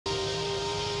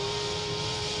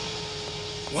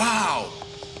Wow!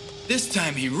 This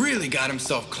time he really got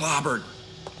himself clobbered.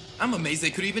 I'm amazed they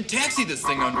could even taxi this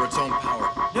thing under its own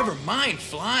power. Never mind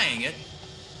flying it.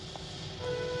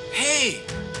 Hey!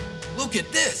 Look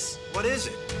at this! What is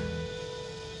it?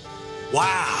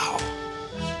 Wow!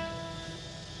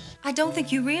 I don't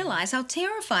think you realize how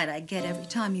terrified I get every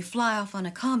time you fly off on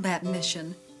a combat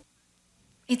mission.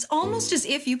 It's almost as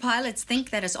if you pilots think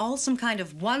that it's all some kind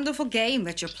of wonderful game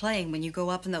that you're playing when you go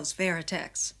up in those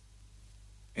Veritechs.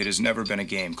 It has never been a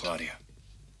game, Claudia.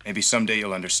 Maybe someday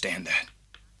you'll understand that.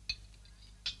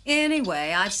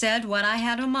 Anyway, I've said what I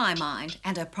had on my mind,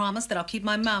 and I promise that I'll keep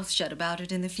my mouth shut about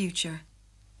it in the future.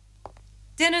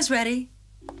 Dinner's ready.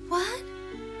 What?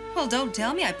 Well, don't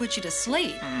tell me I put you to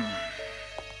sleep.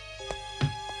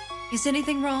 Is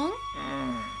anything wrong?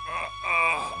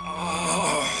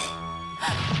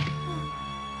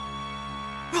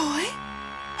 Roy?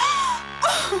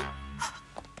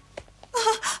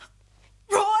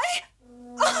 Roy?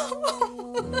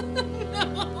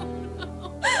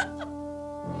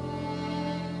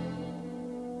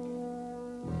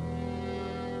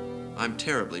 I'm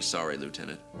terribly sorry,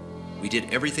 Lieutenant. We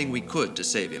did everything we could to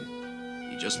save him.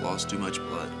 He just lost too much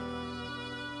blood.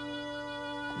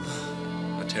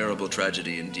 A terrible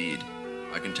tragedy indeed.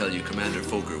 I can tell you Commander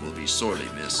Fokker will be sorely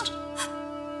missed.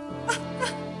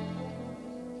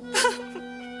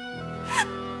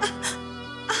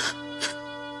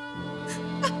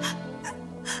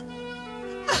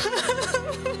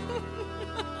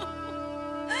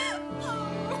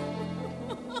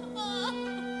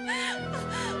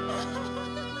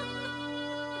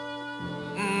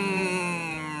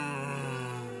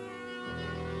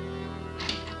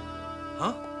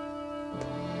 Huh?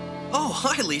 Oh,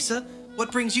 hi, Lisa.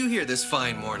 What brings you here this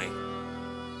fine morning?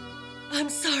 I'm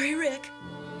sorry, Rick.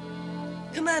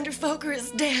 Commander Fokker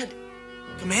is dead.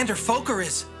 Commander Fokker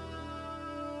is...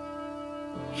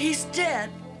 He's dead.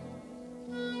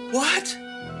 What?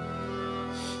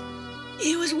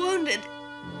 He was wounded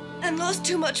and lost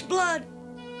too much blood.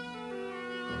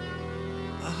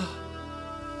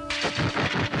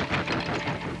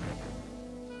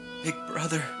 Big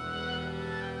brother...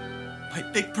 My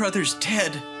big brother's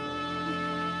dead.